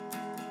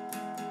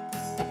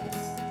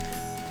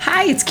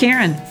Hi, it's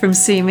Karen from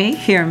See Me,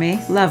 Hear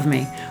Me, Love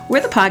Me.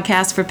 We're the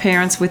podcast for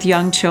parents with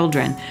young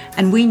children,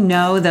 and we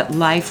know that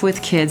life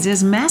with kids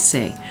is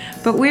messy.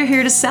 But we're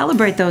here to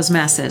celebrate those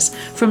messes,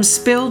 from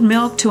spilled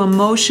milk to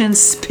emotions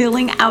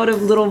spilling out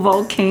of little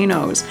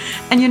volcanoes.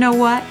 And you know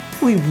what?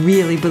 We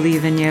really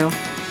believe in you.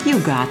 You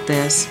got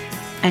this,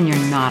 and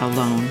you're not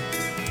alone.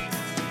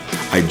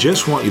 I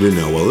just want you to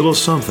know a little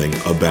something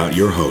about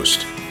your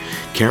host.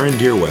 Karen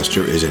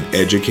Deerwester is an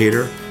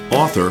educator,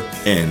 author,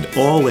 and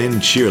all-in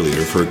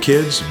cheerleader for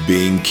kids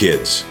being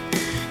kids.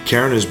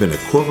 Karen has been a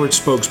corporate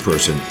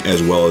spokesperson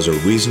as well as a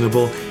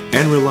reasonable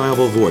and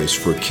reliable voice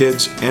for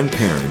kids and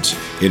parents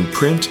in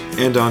print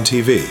and on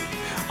TV,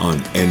 on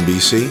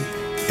NBC,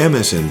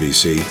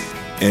 MSNBC,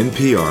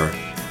 NPR,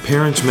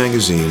 Parents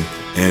Magazine,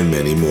 and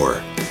many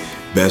more.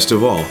 Best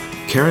of all,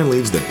 Karen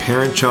leads the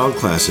parent-child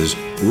classes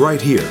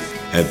right here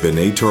at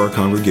B'nai Torah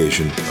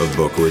Congregation of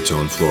Boca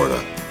Raton,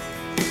 Florida.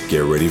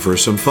 Get ready for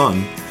some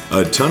fun,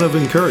 a ton of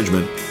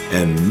encouragement,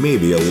 and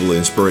maybe a little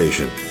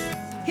inspiration.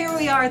 Here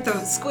we are at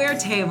the square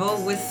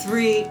table with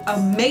three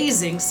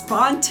amazing,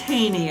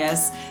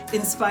 spontaneous,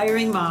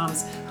 inspiring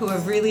moms who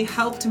have really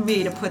helped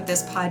me to put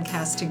this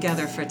podcast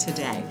together for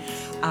today.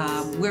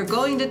 We're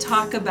going to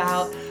talk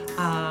about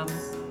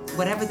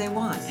whatever they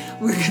want.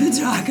 We're going to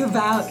talk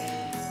about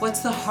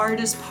what's the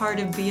hardest part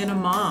of being a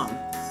mom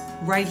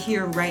right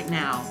here, right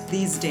now,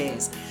 these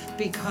days.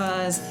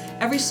 Because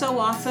every so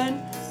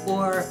often,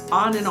 or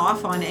on and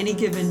off on any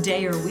given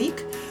day or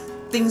week,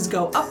 things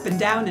go up and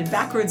down and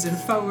backwards and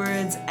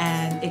forwards,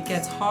 and it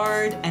gets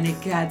hard and it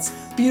gets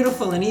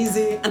beautiful and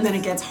easy, and then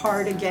it gets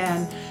hard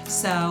again.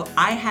 So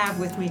I have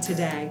with me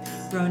today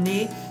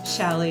Ronit,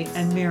 Shelly,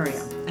 and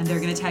Miriam, and they're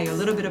going to tell you a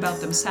little bit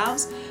about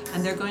themselves,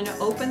 and they're going to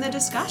open the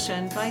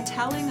discussion by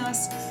telling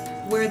us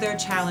where their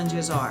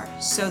challenges are,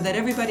 so that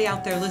everybody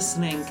out there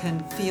listening can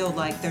feel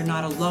like they're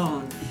not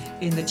alone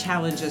in the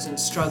challenges and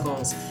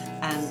struggles,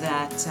 and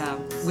that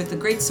with the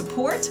great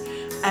support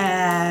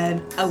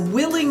and a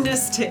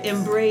willingness to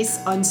embrace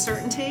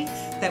uncertainty,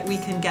 that we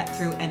can get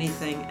through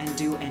anything and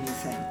do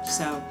anything.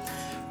 So,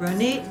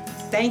 Ronit,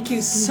 thank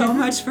you so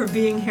much for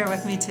being here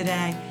with me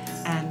today,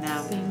 and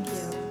thank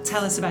you.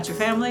 Tell us about your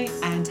family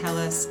and tell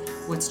us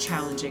what's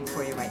challenging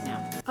for you right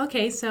now.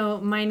 Okay, so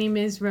my name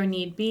is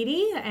Ronit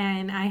Beatty,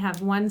 and I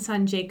have one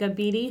son, Jacob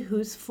Beatty,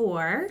 who's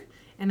 4,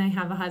 and I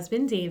have a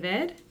husband,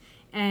 David.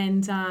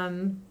 And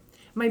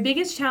my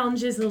biggest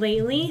challenges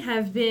lately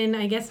have been,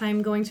 I guess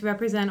I'm going to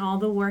represent all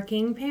the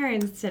working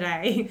parents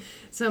today.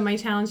 So my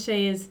challenge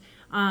today is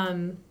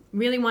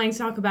really wanting to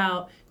talk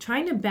about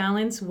trying to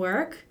balance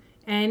work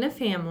and a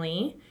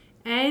family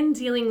and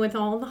dealing with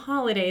all the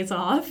holidays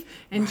off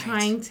and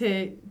trying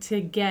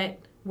to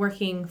get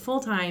working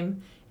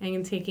full-time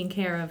and taking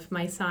care of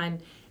my son,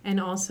 and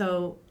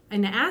also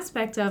an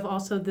aspect of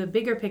also the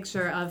bigger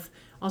picture of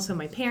also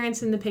my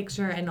parents in the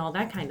picture and all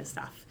that kind of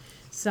stuff.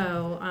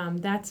 So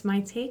that's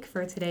my take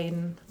for today,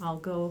 and I'll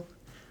go.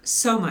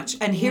 So much.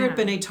 And here at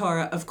B'nai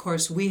Torah, of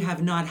course, we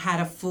have not had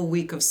a full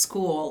week of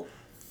school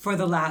for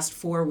the last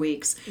 4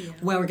 weeks. Yeah.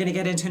 When we're going to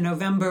get into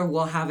November,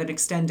 we'll have an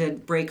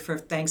extended break for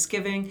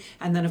Thanksgiving,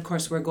 and then, of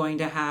course, we're going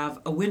to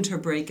have a winter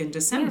break in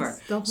December.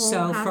 Yes, the whole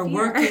so half for year.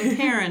 working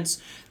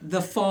parents,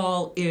 the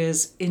fall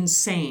is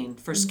insane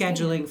for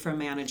scheduling, for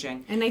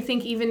managing. And I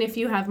think even if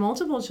you have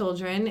multiple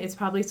children, it's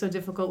probably so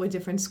difficult with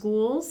different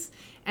schools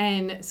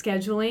and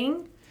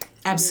scheduling.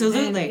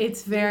 Absolutely. And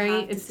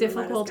it's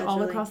difficult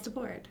all across the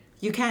board.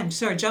 You can,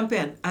 sure, jump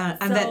in.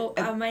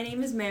 My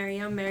name is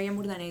Miriam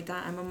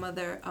Urdaneta. I'm a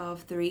mother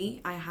of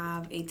 3. I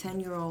have a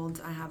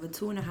 10-year-old, I have a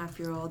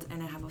 2.5-year-old,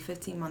 and I have a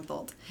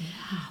 15-month-old.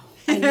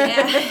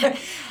 Wow.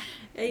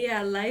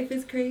 Yeah, life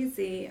is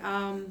crazy.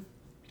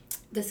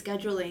 The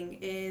scheduling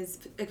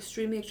is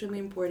extremely, extremely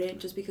important,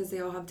 just because they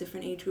all have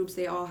different age groups.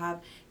 They all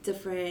have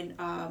different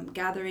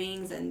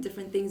gatherings and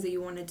different things that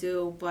you want to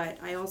do. But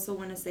I also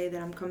want to say that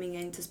I'm coming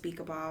in to speak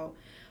about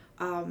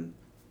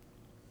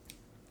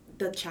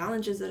the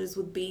challenges that is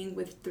with being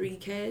with 3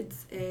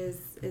 kids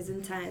is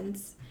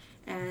intense,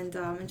 and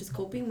just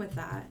coping with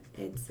that.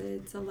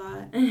 It's a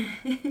lot.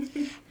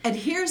 And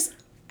here's,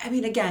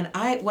 again,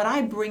 what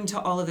I bring to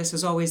all of this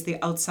is always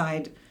the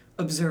outside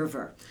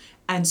observer.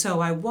 And so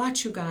I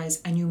watch you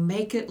guys, and you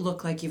make it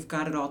look like you've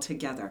got it all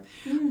together.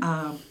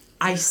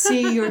 I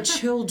see your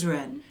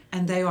children,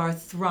 and they are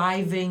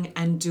thriving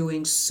and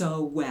doing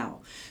so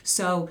well.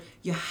 So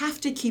you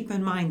have to keep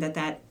in mind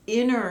that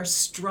inner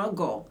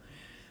struggle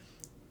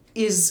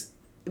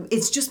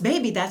it's just,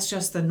 maybe that's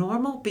just the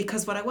normal,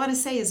 because what I want to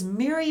say is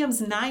Miriam's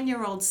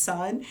 9-year-old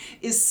son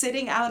is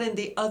sitting out in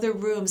the other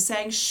room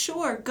saying,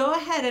 sure, go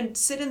ahead and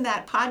sit in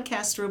that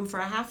podcast room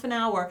for a half an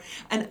hour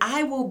and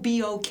I will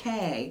be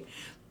okay.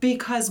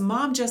 Because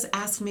mom just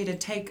asked me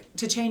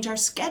to change our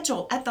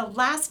schedule at the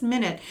last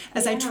minute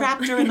as I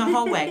trapped her in the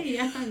hallway.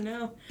 Yeah, I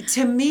know.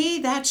 To me,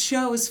 that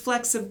shows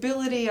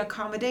flexibility,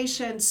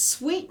 accommodation,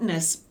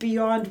 sweetness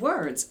beyond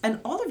words.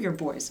 And all of your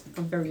boys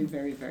are very,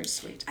 very, very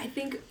sweet. I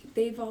think think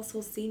they've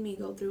also seen me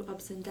go through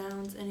ups and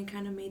downs, and it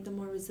kind of made them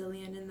more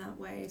resilient in that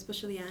way,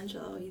 especially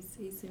Angelo. He's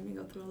seen me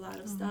go through a lot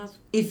of stuff.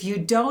 If you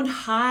don't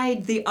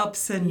hide the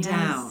ups and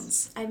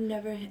downs.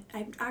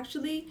 I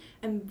actually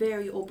am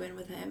very open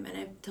with him, and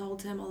I've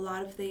told him a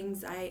lot of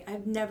things.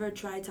 I've never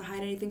tried to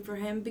hide anything from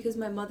him because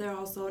my mother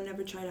also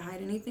never tried to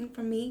hide anything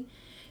from me.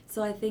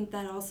 So I think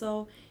that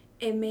also,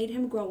 it made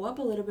him grow up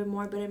a little bit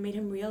more, but it made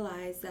him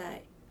realize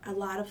that a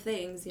lot of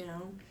things,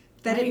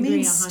 That it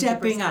means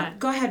stepping up.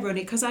 Go ahead, Roni,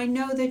 because I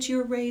know that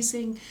you're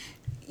raising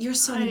your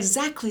son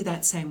exactly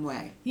that same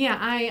way. Yeah,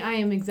 I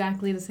am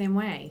exactly the same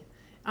way.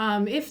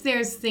 If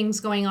there's things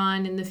going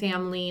on in the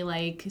family,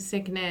 like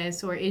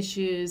sickness or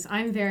issues,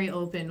 I'm very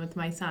open with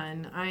my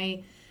son.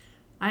 I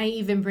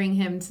even bring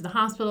him to the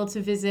hospital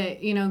to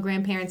visit,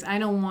 grandparents. I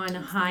don't want to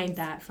hide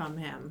that from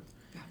him.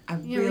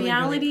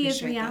 Reality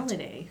is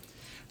reality.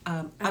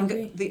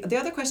 The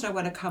other question I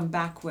want to come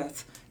back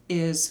with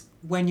is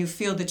when you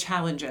feel the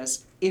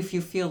challenges, if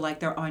you feel like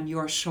they're on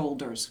your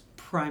shoulders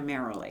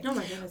primarily. Oh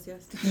my goodness,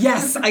 yes.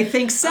 Yes, I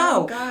think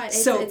so. Oh God,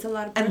 it's a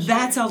lot of pressure. And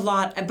that's a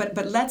lot,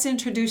 but let's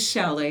introduce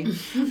Shelly.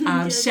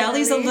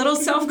 Shelly's a little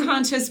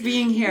self-conscious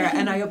being here,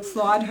 and I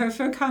applaud her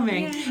for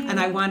coming. Yay. And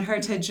I want her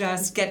to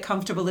just get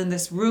comfortable in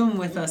this room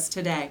with us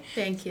today.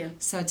 Thank you.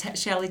 So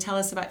Shelly, tell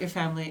us about your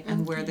family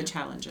and where the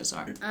challenges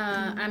are.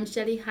 I'm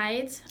Shelly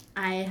Height.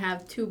 I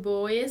have 2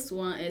 boys.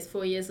 One is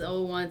 4 years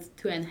old, one's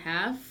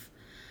 2.5.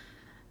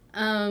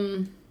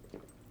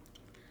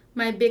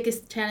 My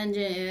biggest challenge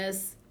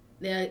is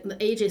the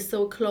age is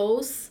so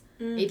close,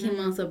 18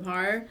 months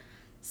apart.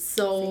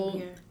 So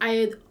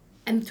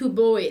and 2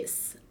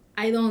 boys.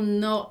 I don't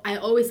know. I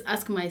always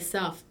ask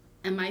myself,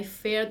 am I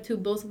fair to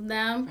both of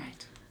them?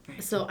 Right.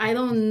 So I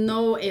don't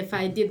know if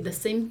I did the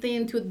same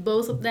thing to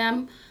both of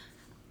them.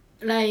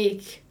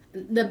 Like,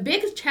 the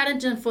biggest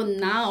challenge for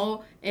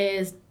now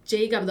is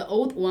Jacob, the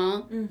old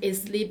one,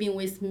 is sleeping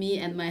with me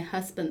and my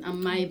husband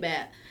on my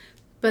bed.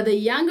 But the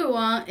younger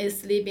one is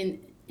sleeping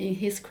in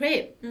his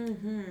crib.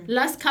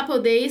 Last couple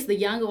of days, the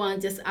younger one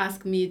just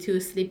asked me to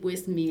sleep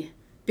with me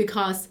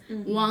because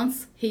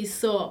once he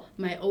saw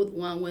my old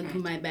one went to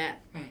my bed.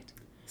 Right.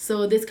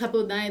 So this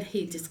couple of nights,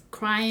 he just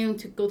crying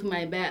to go to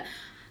my bed.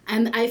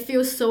 And I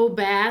feel so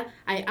bad.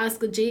 I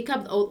asked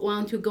Jacob, the old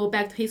one, to go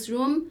back to his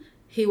room.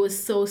 He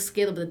was so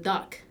scared of the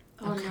dark.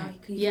 Oh no,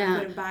 you can't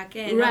put him back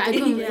in.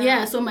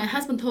 Right, so my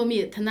husband told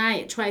me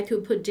tonight, try to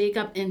put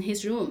Jacob in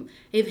his room.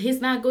 If he's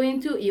not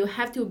going to, you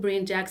have to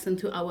bring Jackson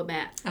to our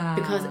bed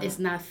because it's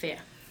not fair.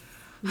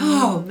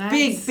 Oh,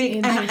 big.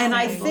 And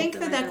I think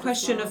that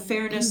question of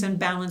fairness and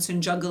balance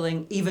and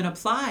juggling even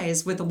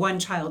applies with a 1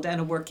 child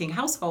and a working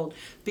household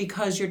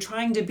because you're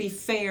trying to be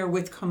fair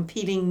with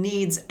competing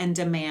needs and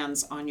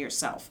demands on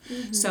yourself.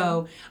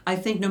 So I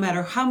think no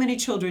matter how many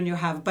children you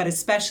have, but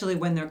especially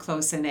when they're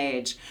close in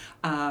age,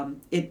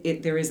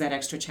 there is that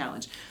extra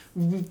challenge.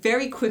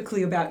 Very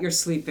quickly about your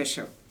sleep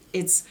issue.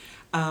 It's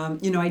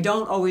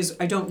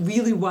I don't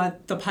really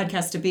want the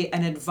podcast to be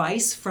an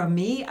advice from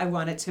me. I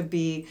want it to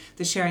be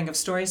the sharing of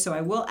stories. So I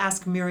will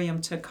ask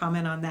Miriam to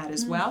comment on that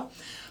as well.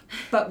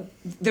 But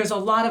there's a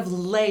lot of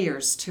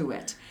layers to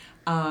it.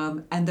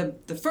 And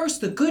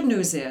the good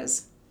news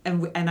is,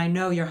 and I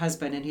know your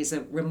husband, and he's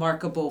a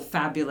remarkable,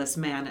 fabulous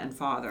man and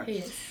father. He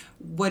is.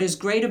 What is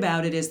great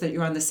about it is that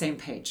you're on the same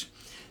page.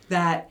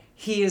 That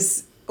he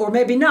is... Or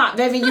maybe not.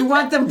 Maybe you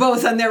want them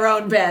both on their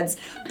own beds.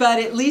 But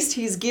at least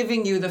he's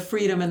giving you the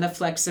freedom and the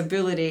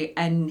flexibility,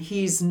 and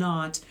he's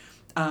not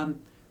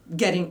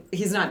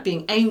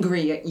being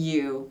angry at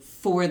you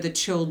for the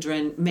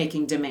children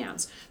making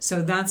demands.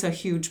 So that's a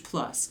huge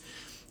plus.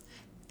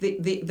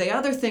 The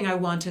other thing I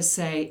want to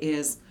say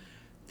is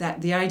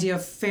that the idea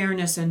of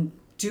fairness and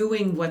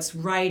doing what's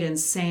right and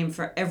same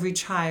for every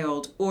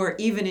child, or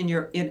even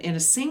in a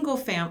single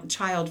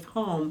child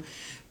home,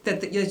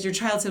 that your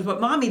child says,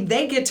 "But mommy,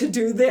 they get to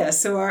do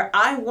this," or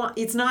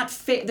it's not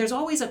fair. There's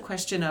always a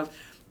question of,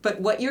 but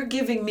what you're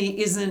giving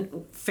me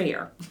isn't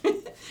fair.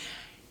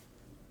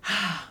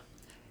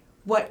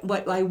 What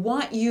I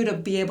want you to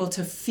be able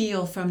to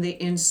feel from the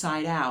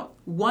inside out,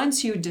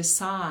 once you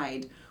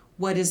decide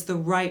what is the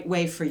right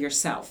way for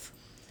yourself,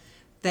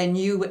 then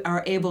you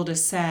are able to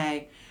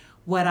say,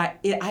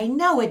 I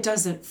know it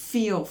doesn't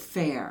feel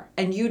fair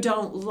and you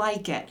don't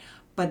like it,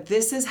 but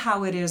this is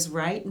how it is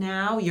right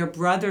now. Your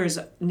brothers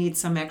need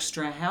some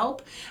extra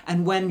help.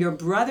 And when your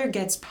brother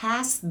gets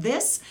past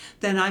this,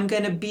 then I'm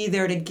going to be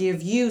there to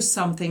give you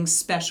something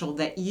special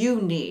that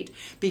you need.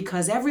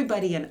 Because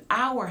everybody in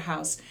our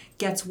house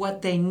gets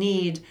what they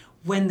need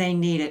when they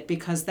need it.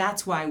 Because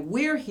that's why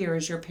we're here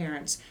as your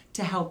parents,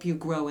 to help you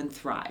grow and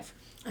thrive.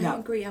 I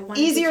agree.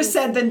 Easier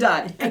said than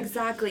done.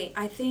 Exactly.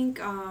 I think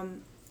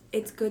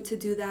it's good to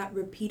do that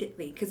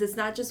repeatedly. Because it's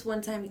not just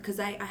one time. Because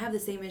I have the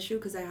same issue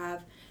because I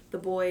have the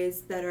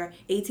boys that are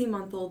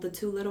 18-month-old, the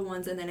 2 little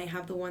ones, and then I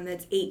have the one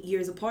that's 8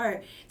 years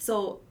apart.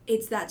 So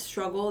it's that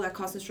struggle, that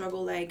constant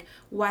struggle, like,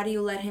 why do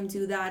you let him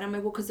do that? I'm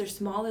like, well, because they're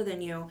smaller than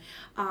you.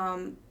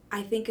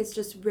 I think it's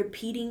just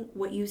repeating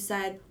what you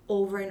said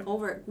over and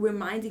over,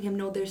 reminding him,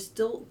 no, they're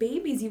still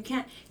babies. You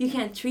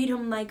can't treat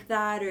them like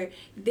that, or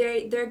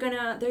they're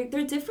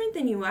different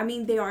than you. I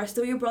mean, they are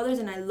still your brothers,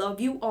 and I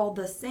love you all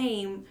the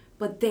same,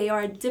 but they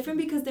are different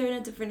because they're in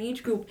a different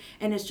age group.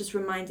 And it's just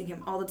reminding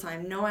him all the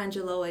time, no,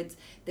 Angelo,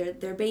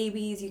 they're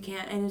babies. You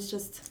can't, and it's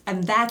just,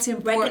 and that's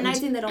important.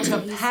 Recognizing that also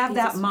to have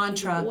that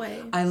mantra,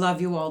 I love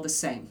you all the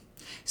same,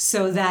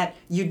 so that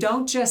you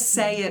don't just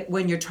say it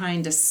when you're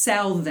trying to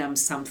sell them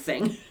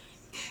something.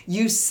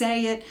 You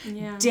say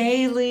it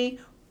daily,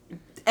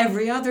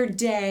 every other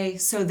day,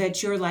 so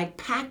that you're like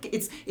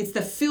it's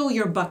the fill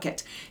your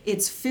bucket.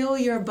 It's fill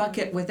your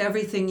bucket with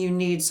everything you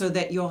need, so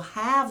that you'll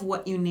have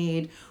what you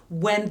need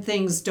when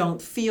things don't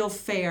feel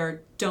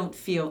fair, don't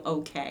feel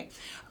okay.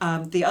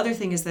 The other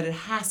thing is that it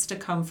has to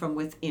come from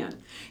within.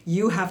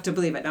 You have to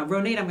believe it. Now,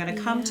 Ronit, I'm going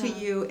to come to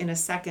you in a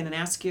second and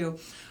ask you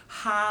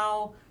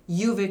how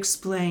you've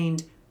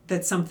explained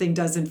that something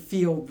doesn't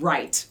feel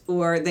right,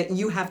 or that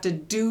you have to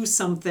do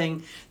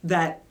something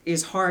that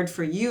is hard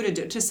for you to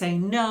do, to say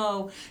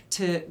no,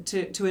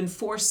 to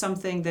enforce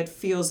something that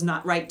feels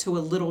not right to a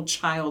little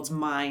child's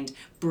mind,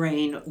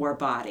 brain, or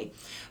body.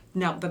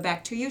 Now, but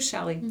back to you,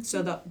 Shelley. Mm-hmm.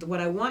 So what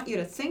I want you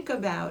to think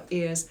about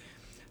is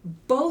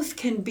both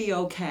can be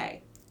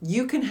okay.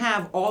 You can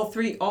have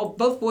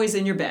both boys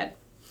in your bed,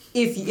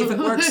 if it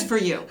works for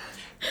you.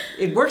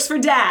 It works for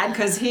Dad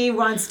because he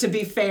wants to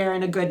be fair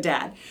and a good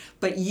dad.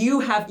 But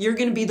you're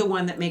going to be the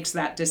one that makes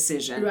that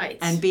decision. Right.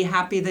 And be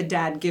happy that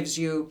Dad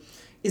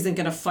isn't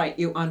going to fight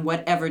you on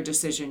whatever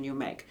decision you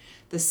make.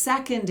 The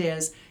second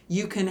is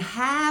you can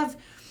have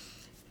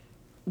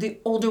the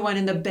older one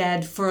in the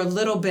bed for a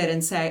little bit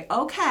and say,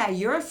 okay,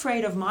 you're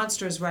afraid of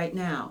monsters right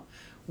now.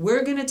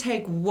 We're going to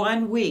take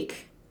 1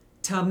 week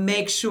to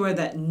make sure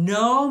that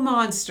no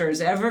monsters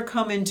ever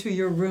come into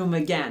your room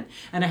again.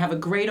 And I have a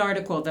great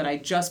article that I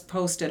just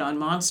posted on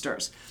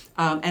monsters,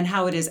 and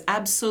how it is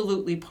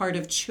absolutely part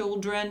of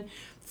children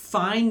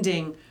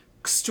finding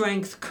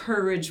strength,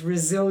 courage,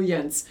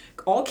 resilience.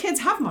 All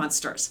kids have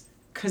monsters,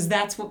 because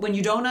that's when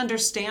you don't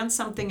understand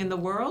something in the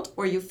world,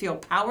 or you feel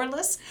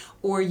powerless,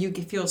 or you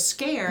feel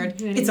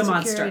scared, it's a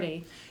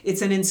monster.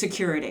 It's an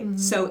insecurity. Mm-hmm.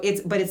 So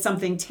it's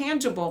something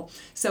tangible.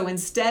 So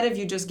instead of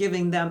you just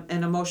giving them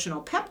an emotional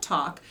pep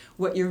talk,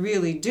 what you're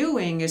really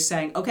doing is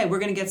saying, okay, we're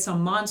going to get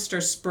some monster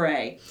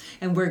spray,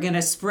 and we're going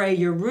to spray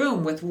your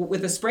room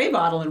with a spray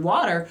bottle and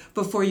water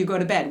before you go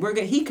to bed.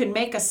 He can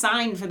make a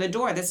sign for the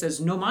door that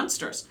says no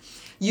monsters.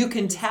 You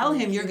can tell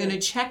him you're going to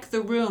check the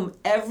room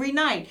every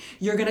night.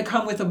 You're going to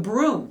come with a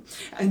broom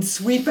and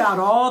sweep out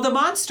all the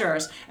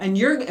monsters. And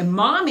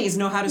mommies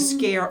know how to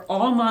scare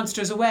all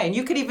monsters away. And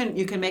you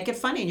can make it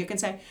funny. And you can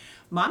say,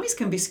 mommies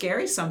can be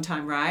scary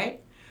sometime,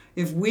 right?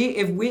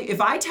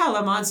 If I tell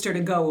a monster to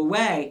go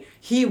away,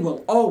 he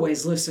will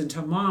always listen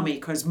to mommy,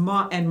 because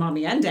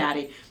mommy and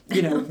daddy,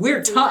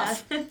 we're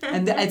tough.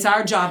 And it's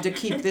our job to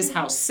keep this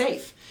house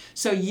safe.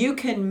 So you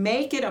can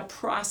make it a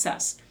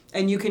process.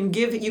 And you could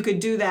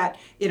do that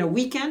in a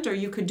weekend, or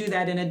you could do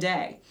that in a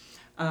day.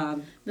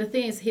 The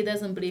thing is, he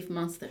doesn't believe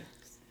monsters.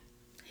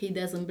 He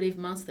doesn't believe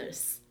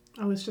monsters.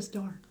 Oh, it's just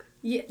dark.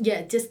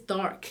 Yeah, just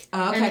dark.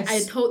 Okay.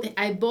 And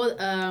I bought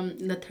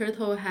the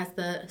turtle has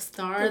the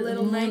star, the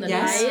little moon, the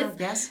lights.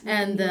 Yes.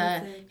 And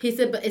he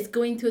said, but it's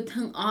going to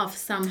turn off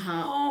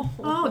somehow.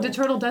 Oh, the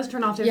turtle does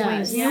turn off. There's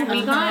ways. Yeah.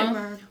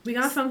 We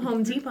got from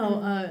Home Depot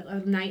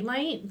a night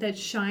light that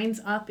shines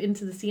up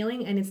into the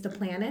ceiling, and it's the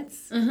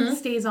planets. It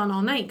stays on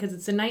all night because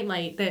it's a night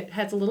light that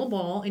has a little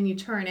ball, and you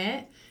turn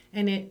it,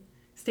 and it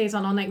stays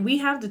on all night. We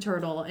have the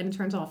turtle, and it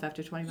turns off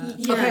after 20 minutes.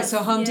 Yes. Okay, so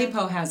Home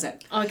Depot has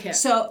it. Okay.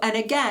 So, and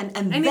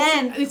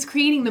then it's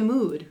creating the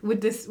mood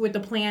with the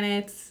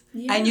planets.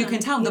 Yeah. And you can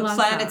tell the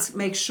planets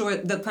make sure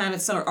the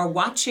planets are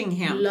watching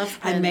him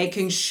and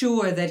making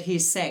sure that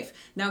he's safe.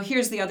 Now,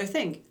 here's the other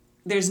thing.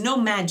 There's no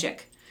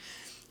magic.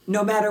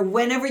 No matter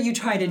whenever you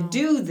try to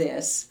do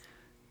this,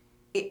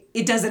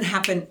 it doesn't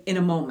happen in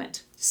a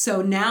moment.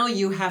 So now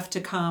you have to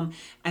come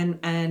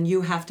and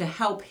you have to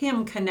help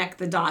him connect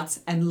the dots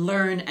and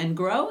learn and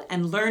grow,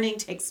 and learning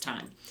takes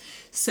time.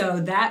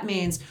 So that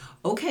means,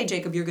 okay,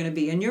 Jacob, you're going to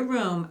be in your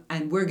room,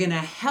 and we're going to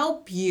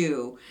help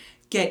you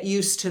get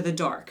used to the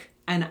dark.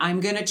 And I'm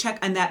going to check,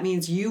 and that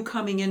means you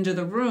coming into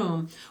the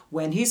room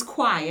when he's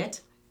quiet,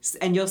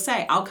 and you'll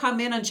say, I'll come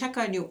in and check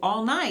on you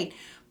all night,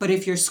 but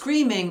if you're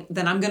screaming,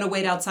 then I'm going to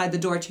wait outside the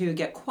door till you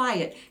get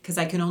quiet, because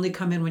I can only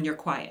come in when you're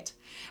quiet.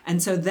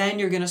 And so then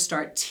you're going to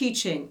start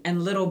teaching,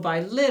 and little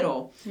by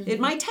little, it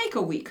might take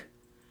a week,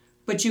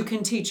 but you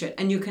can teach it.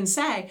 And you can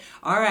say,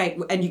 all right,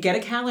 and you get a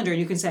calendar, and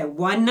you can say,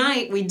 1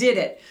 night we did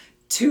it,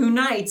 2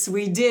 nights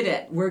we did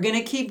it. We're going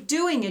to keep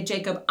doing it,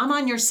 Jacob. I'm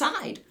on your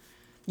side.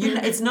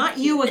 It's not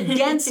you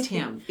against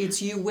him,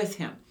 it's you with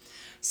him.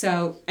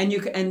 So, you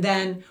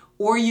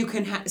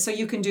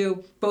can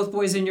do both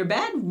boys in your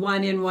bed,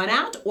 1 in, 1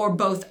 out, or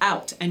both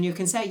out. And you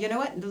can say, you know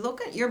what,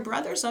 look at your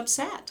brother's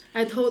upset.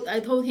 I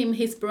told him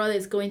his brother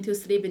is going to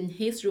sleep in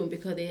his room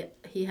because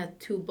he had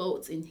 2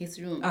 boats in his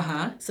room.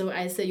 Uh-huh. So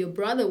I said, your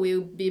brother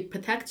will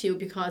protect you,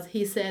 because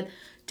he said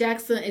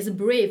Jackson is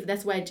brave.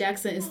 That's why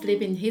Jackson is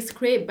sleeping in his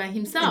crib by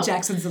himself. And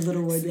Jackson's the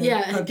little one.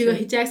 Yeah, Okay.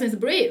 because Jackson is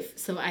brave.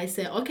 So I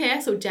said,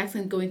 okay, so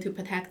Jackson going to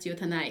protect you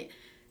tonight.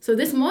 So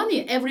this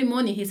morning, every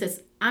morning, he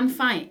says, I'm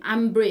fine.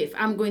 I'm brave.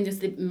 I'm going to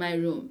sleep in my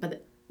room.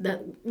 But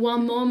that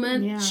one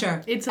moment, Yeah.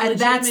 Sure. It's a and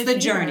that's the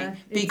legitimate journey fear.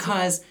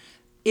 because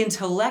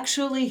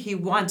intellectually he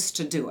wants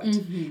to do it.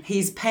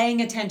 He's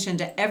paying attention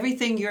to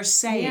everything you're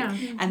saying. Yeah.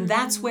 And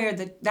that's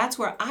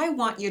where I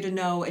want you to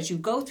know as you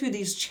go through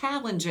these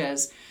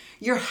challenges,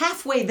 you're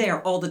halfway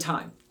there all the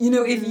time. You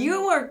know, if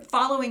you are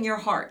following your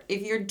heart,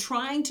 if you're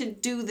trying to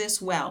do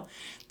this well,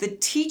 the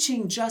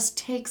teaching just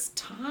takes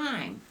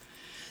time.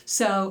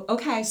 So,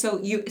 okay, so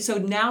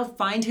now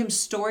find him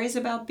stories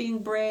about being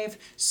brave,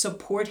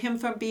 support him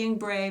for being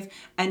brave,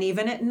 and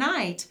even at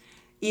night,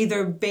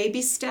 either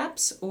baby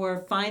steps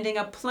or finding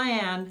a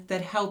plan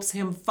that helps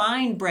him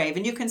find brave.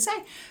 And you can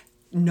say,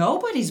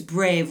 nobody's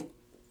brave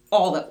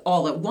all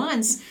at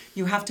once.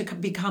 You have to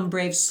become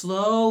brave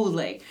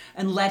slowly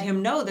and let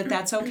him know that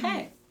that's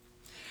okay.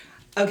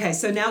 Okay,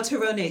 so now to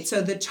Ronit.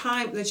 So the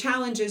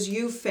challenges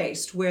you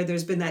faced where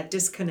there's been that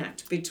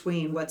disconnect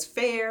between what's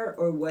fair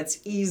or what's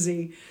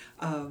easy.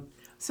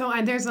 So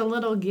there's a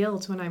little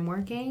guilt when I'm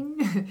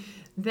working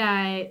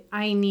that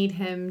I need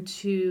him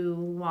to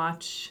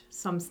watch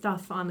some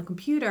stuff on the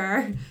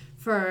computer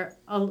for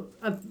a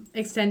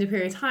extended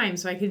period of time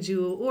so I could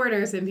do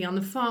orders and be on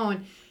the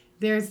phone.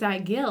 There's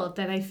that guilt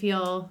that I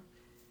feel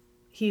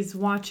he's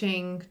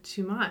watching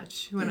too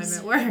much when I'm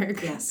at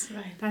work. Yes.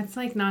 right. That's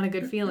like not a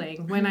good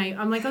feeling. When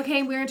I'm like,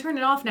 okay, we're gonna turn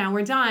it off now,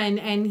 we're done,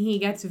 and he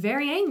gets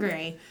very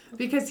angry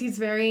because he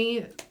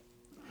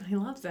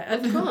loves it.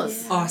 Of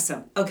course.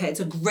 Awesome. Okay, it's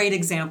a great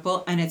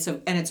example, and it's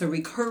a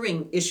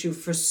recurring issue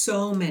for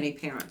so many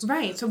parents.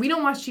 Right. So we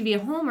don't watch TV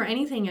at home or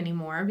anything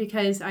anymore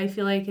because I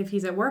feel like if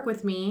he's at work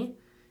with me,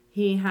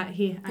 They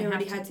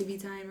already had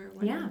TV time or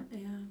whatever.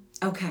 Yeah.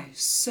 Okay,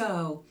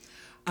 so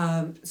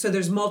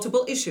there's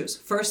multiple issues.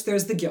 First,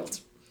 there's the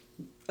guilt.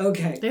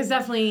 Okay. There's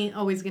definitely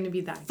always going to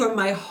be that. For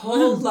my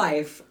whole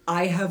life,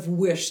 I have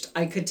wished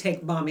I could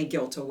take mommy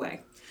guilt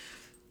away.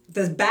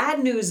 The bad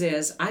news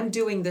is I'm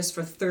doing this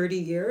for 30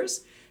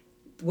 years.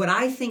 What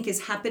I think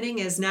is happening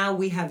is now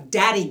we have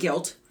daddy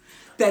guilt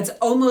that's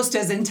almost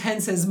as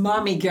intense as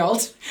mommy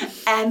guilt,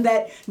 and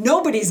that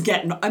nobody's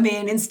getting. I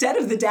mean, instead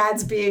of the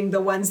dads being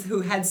the ones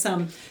who had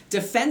some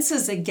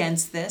defenses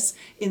against this,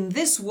 in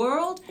this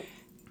world,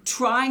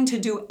 trying to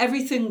do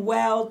everything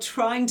well,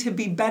 trying to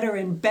be better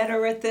and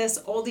better at this,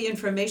 all the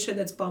information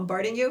that's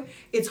bombarding you,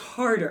 it's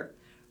harder.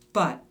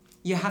 But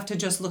you have to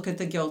just look at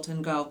the guilt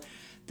and go,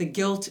 the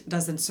guilt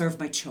doesn't serve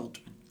my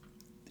children.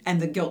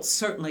 And the guilt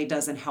certainly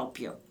doesn't help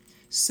you.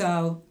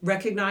 So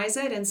recognize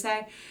it and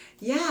say,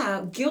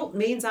 yeah, guilt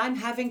means I'm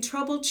having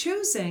trouble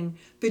choosing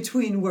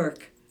between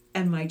work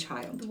and my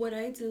child. What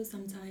I do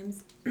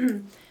sometimes,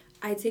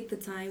 I take the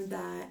time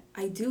that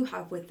I do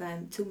have with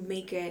them to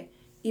make it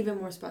even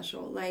more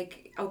special.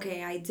 Like,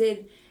 okay, I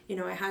did,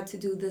 I had to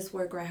do this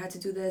work or I had to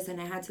do this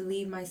and I had to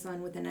leave my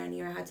son with a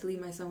nanny or I had to leave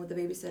my son with a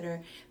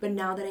babysitter. But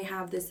now that I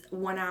have this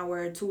 1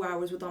 hour, 2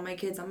 hours with all my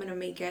kids, I'm going to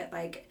make it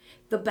like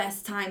the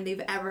best time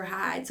they've ever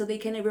had so they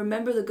can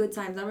remember the good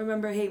times. I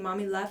remember, hey,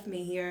 mommy left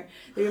me here.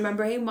 They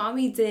remember, hey,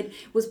 mommy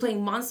was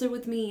playing Monster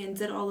with me and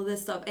did all of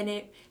this stuff.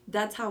 And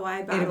that's how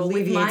I battle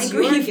with my alleviates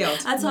your grief.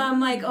 guilt. That's why I'm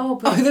like, Oh,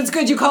 that's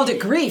good you called it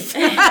grief.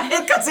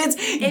 Because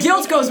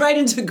guilt goes right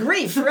into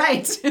grief,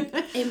 right?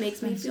 It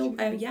makes me feel,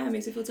 it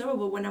makes me feel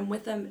terrible. But when I'm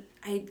with them,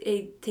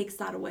 it takes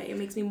that away. It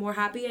makes me more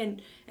happy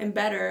and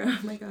better. Oh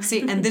my God.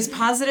 See, and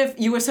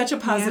you were such a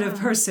positive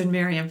Yeah. person,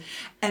 Miriam.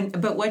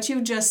 But what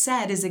you just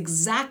said is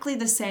exactly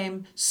the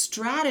same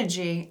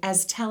strategy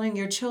as telling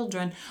your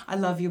children, I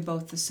love you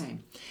both the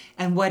same.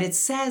 And what it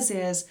says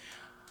is,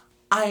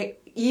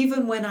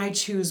 even when I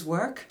choose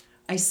work,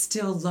 I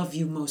still love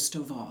you most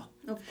of all.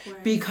 Of course.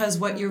 Because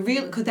what you're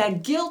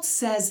that guilt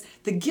says,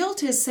 the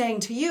guilt is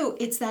saying to you,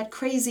 it's that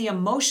crazy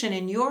emotion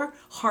in your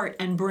heart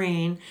and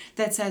brain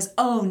that says,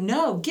 oh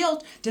no,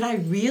 guilt, did I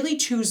really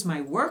choose my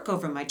work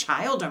over my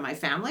child or my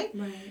family?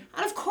 Right.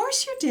 And of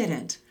course you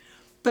didn't.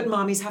 But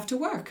mommies have to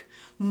work.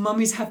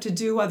 Mommies have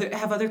to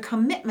have other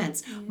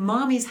commitments. Yeah.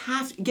 Mommies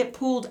have to get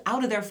pulled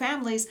out of their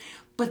families.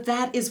 But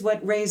that is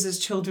what raises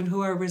children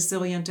who are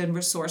resilient and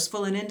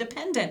resourceful and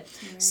independent.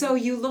 Right. So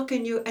you look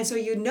and so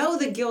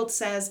the guilt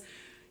says,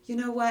 you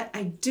know what,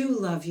 I do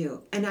love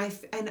you, and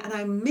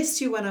I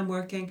miss you when I'm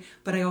working,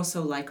 but I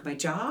also like my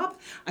job.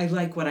 I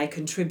like what I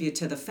contribute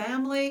to the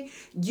family.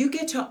 You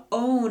get to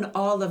own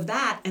all of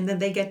that, and then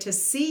they get to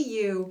see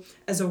you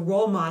as a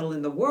role model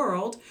in the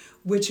world,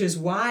 which is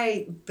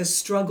why the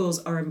struggles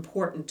are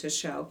important to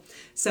show.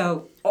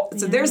 So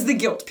there's the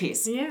guilt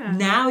piece. Yeah.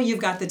 Now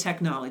you've got the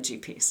technology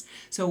piece.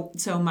 So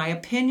my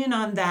opinion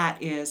on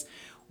that is,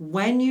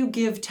 when you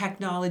give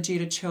technology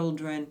to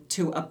children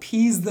to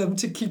appease them,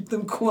 to keep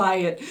them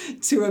quiet,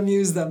 to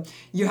amuse them,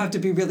 you have to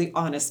be really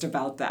honest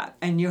about that.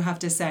 And you have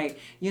to say,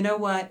 you know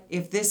what,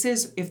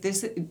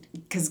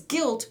 because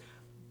guilt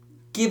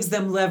gives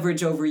them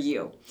leverage over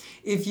you.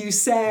 If you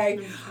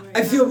say,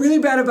 I feel really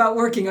bad about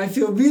working, I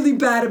feel really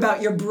bad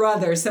about your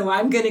brother, so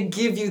I'm going to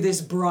give you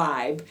this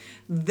bribe,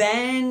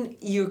 then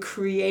you're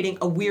creating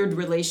a weird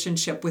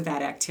relationship with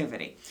that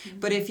activity.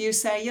 But if you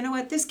say, you know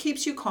what, this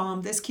keeps you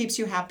calm, this keeps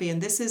you happy,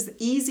 and this is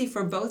easy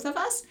for both of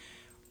us,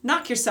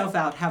 knock yourself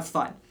out, have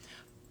fun.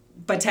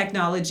 But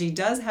technology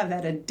does have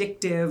that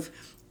addictive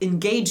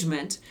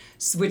engagement,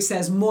 which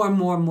says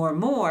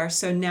more.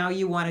 So now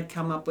you want to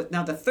come up with,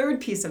 now the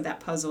third piece of that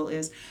puzzle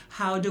is,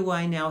 how do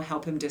I now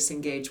help him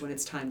disengage when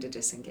it's time to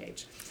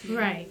disengage?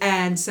 Right.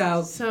 And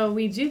so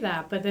we do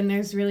that, but then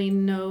there's really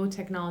no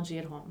technology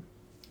at home.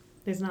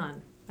 There's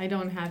none. I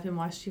don't have him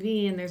watch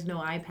TV, and there's no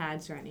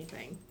iPads or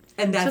anything.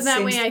 And so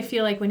that way I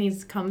feel like when he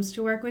comes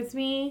to work with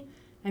me,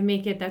 I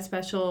make it that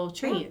special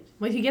treat. Yeah.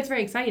 Well, he gets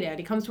very excited.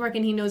 He comes to work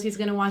and he knows he's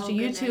going to watch a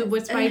YouTube goodness.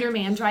 with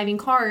Spider-Man driving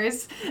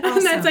cars. Awesome.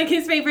 And that's like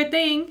his favorite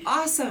thing.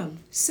 Awesome.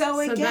 So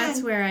again,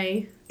 that's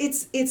where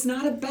it's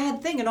not a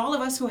bad thing. And all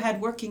of us who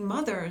had working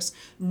mothers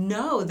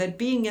know that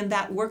being in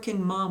that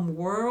working mom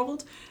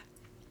world,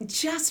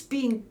 just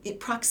being in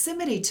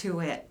proximity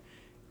to it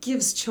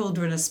gives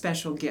children a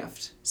special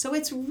gift. So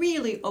it's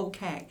really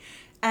okay.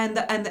 And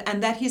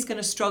that he's going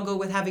to struggle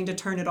with having to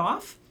turn it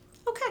off.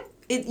 Okay.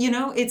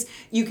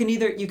 You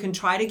can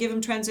try to give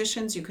him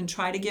transitions, you can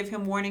try to give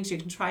him warnings, you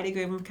can try to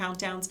give him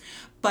countdowns,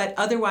 but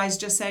otherwise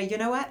just say, you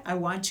know what, I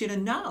want you to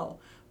know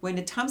when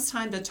it comes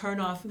time to turn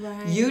off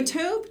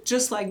YouTube,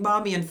 just like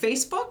mommy and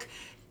Facebook,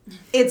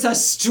 it's a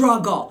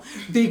struggle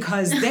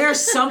because there's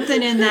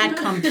something in that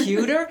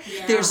computer,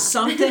 there's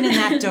something in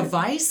that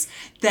device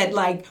that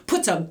like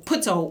puts a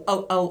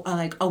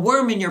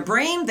worm in your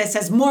brain that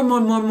says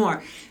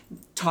more.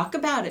 Talk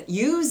about it,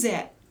 use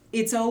it.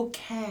 It's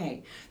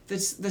okay.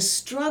 The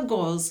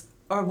struggles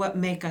are what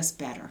make us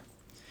better.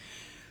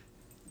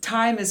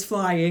 Time is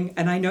flying,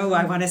 and I know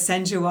I want to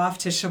send you off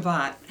to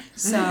Shabbat.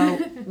 So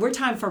we're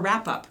time for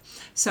wrap-up.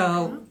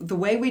 So the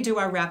way we do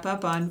our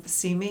wrap-up on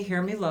See Me,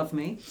 Hear Me, Love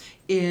Me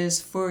is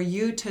for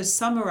you to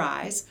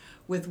summarize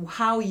with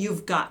how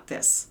you've got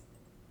this.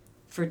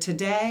 For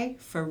today,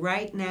 for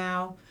right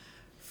now,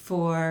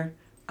 for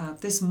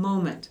this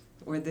moment,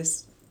 or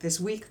this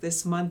week,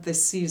 this month,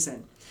 this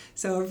season.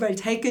 So everybody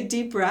take a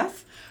deep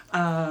breath.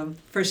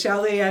 For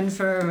Shelley and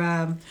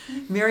for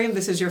Miriam,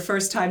 this is your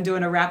first time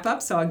doing a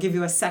wrap-up, so I'll give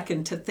you a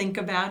second to think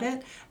about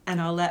it,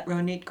 and I'll let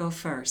Ronit go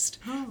first.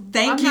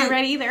 Thank you. I'm not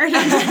ready either. No,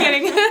 I'm just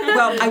kidding.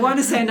 Well, I want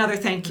to say another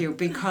thank you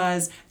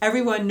because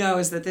everyone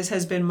knows that this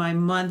has been my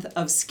month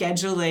of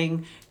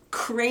scheduling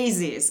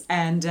crazies,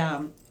 and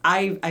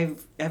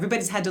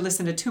everybody's had to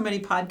listen to too many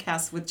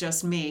podcasts with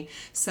just me.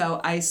 So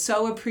I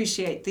so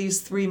appreciate these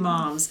three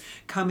moms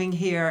coming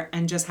here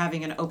and just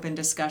having an open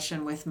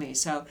discussion with me.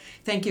 So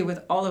thank you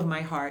with all of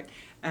my heart.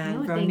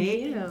 And thank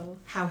Ronit, you.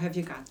 how have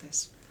you got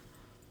this?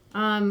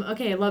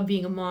 Okay, I love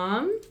being a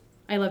mom.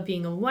 I love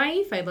being a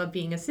wife. I love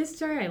being a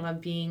sister. I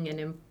love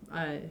being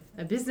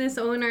a business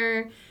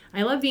owner.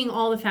 I love being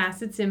all the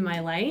facets in my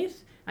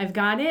life. I've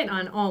got it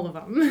on all of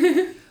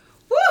them.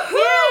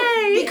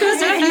 Woohoo!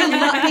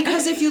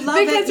 Because if you love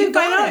it, you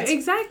got it.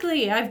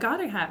 Exactly. I've got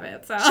to have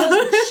it.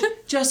 So.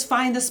 Just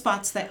find the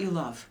spots that you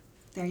love.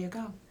 There you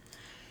go.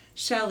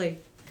 Shelley.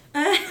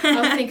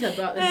 I'll think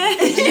about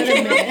it in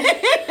another minute.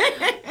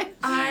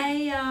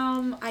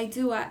 I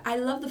do. I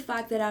love the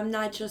fact that I'm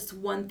not just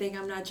one thing.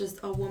 I'm not just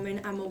a woman.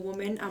 I'm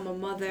a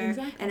mother.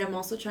 Exactly. And I'm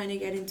also trying to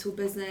get into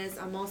business.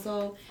 I'm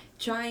also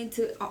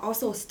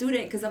also a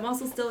student because I'm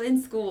also still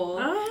in school.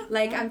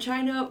 I'm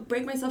trying to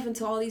break myself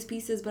into all these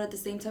pieces, but at the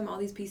same time, all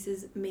these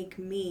pieces make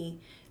me.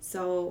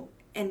 So,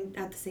 and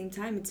at the same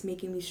time, it's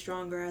making me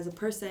stronger as a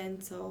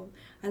person. So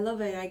I love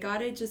it. I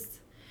got it.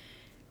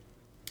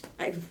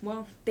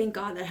 Thank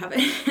God I have it.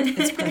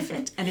 It's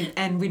perfect.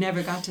 And we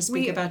never got to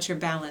speak about your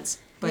balance.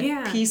 But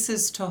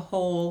pieces to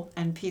whole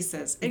and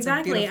pieces. It's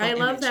exactly. I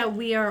love that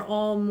we are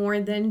all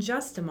more than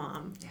just a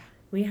mom. Yeah.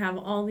 We have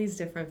all these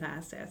different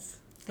facets.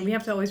 And we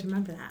have to always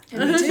remember that.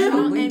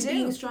 And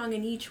being strong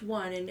in each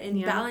one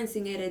and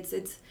balancing it,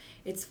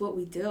 it's what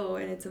we do,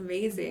 and it's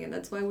amazing, and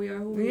that's why we are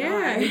who we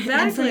are. Exactly.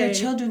 And for your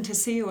children to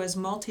see you as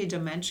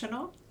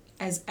multidimensional,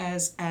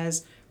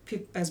 as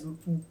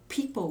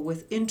people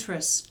with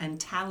interests and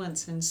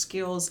talents and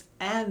skills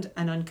and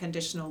an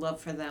unconditional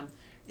love for them,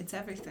 it's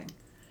everything.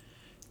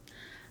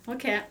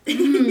 Okay.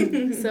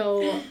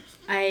 So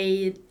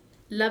I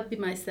love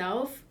being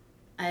myself.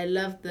 I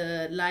love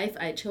the life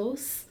I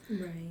chose.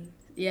 Right.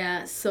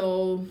 Yeah,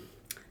 so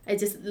I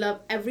just love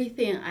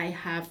everything I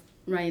have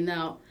right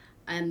now,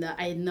 and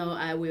I know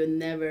I will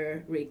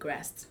never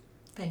regress.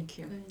 Thank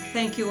you.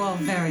 Thank you all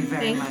very,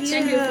 very much.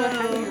 Thank you for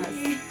having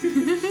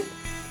us.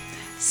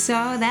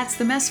 So that's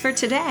the mess for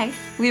today.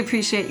 We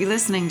appreciate you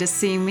listening to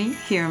See Me,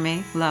 Hear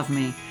Me, Love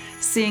Me.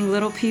 Seeing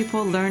little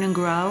people learn and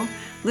grow,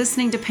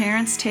 listening to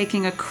parents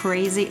taking a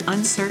crazy,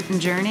 uncertain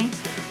journey,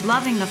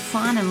 loving the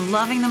fun and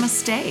loving the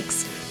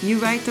mistakes. You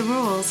write the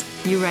rules,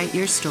 you write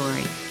your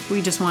story.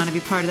 We just want to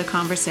be part of the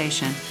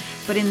conversation.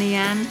 But in the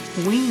end,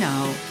 we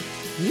know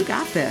you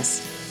got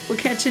this. We'll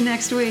catch you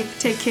next week.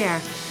 Take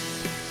care.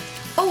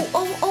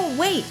 Oh,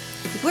 wait,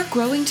 we're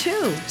growing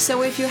too.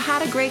 So if you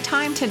had a great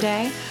time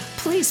today,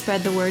 please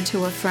spread the word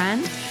to a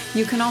friend.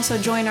 You can also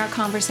join our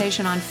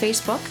conversation on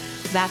Facebook.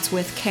 That's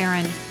with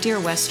Karen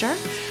Deerwester.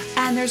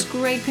 And there's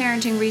great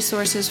parenting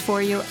resources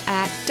for you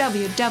at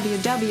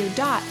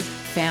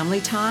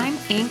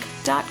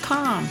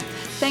www.familytimeinc.com.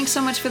 Thanks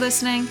so much for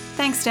listening.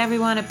 Thanks to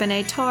everyone at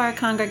B'nai Torah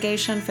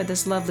congregation for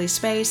this lovely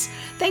space.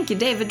 Thank you,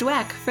 David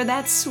Dweck, for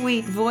that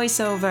sweet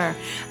voiceover.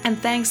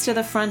 And thanks to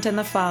The Front and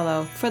the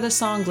Follow for the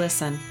song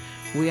Listen.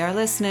 We are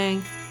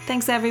listening.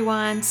 Thanks,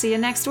 everyone. See you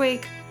next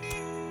week.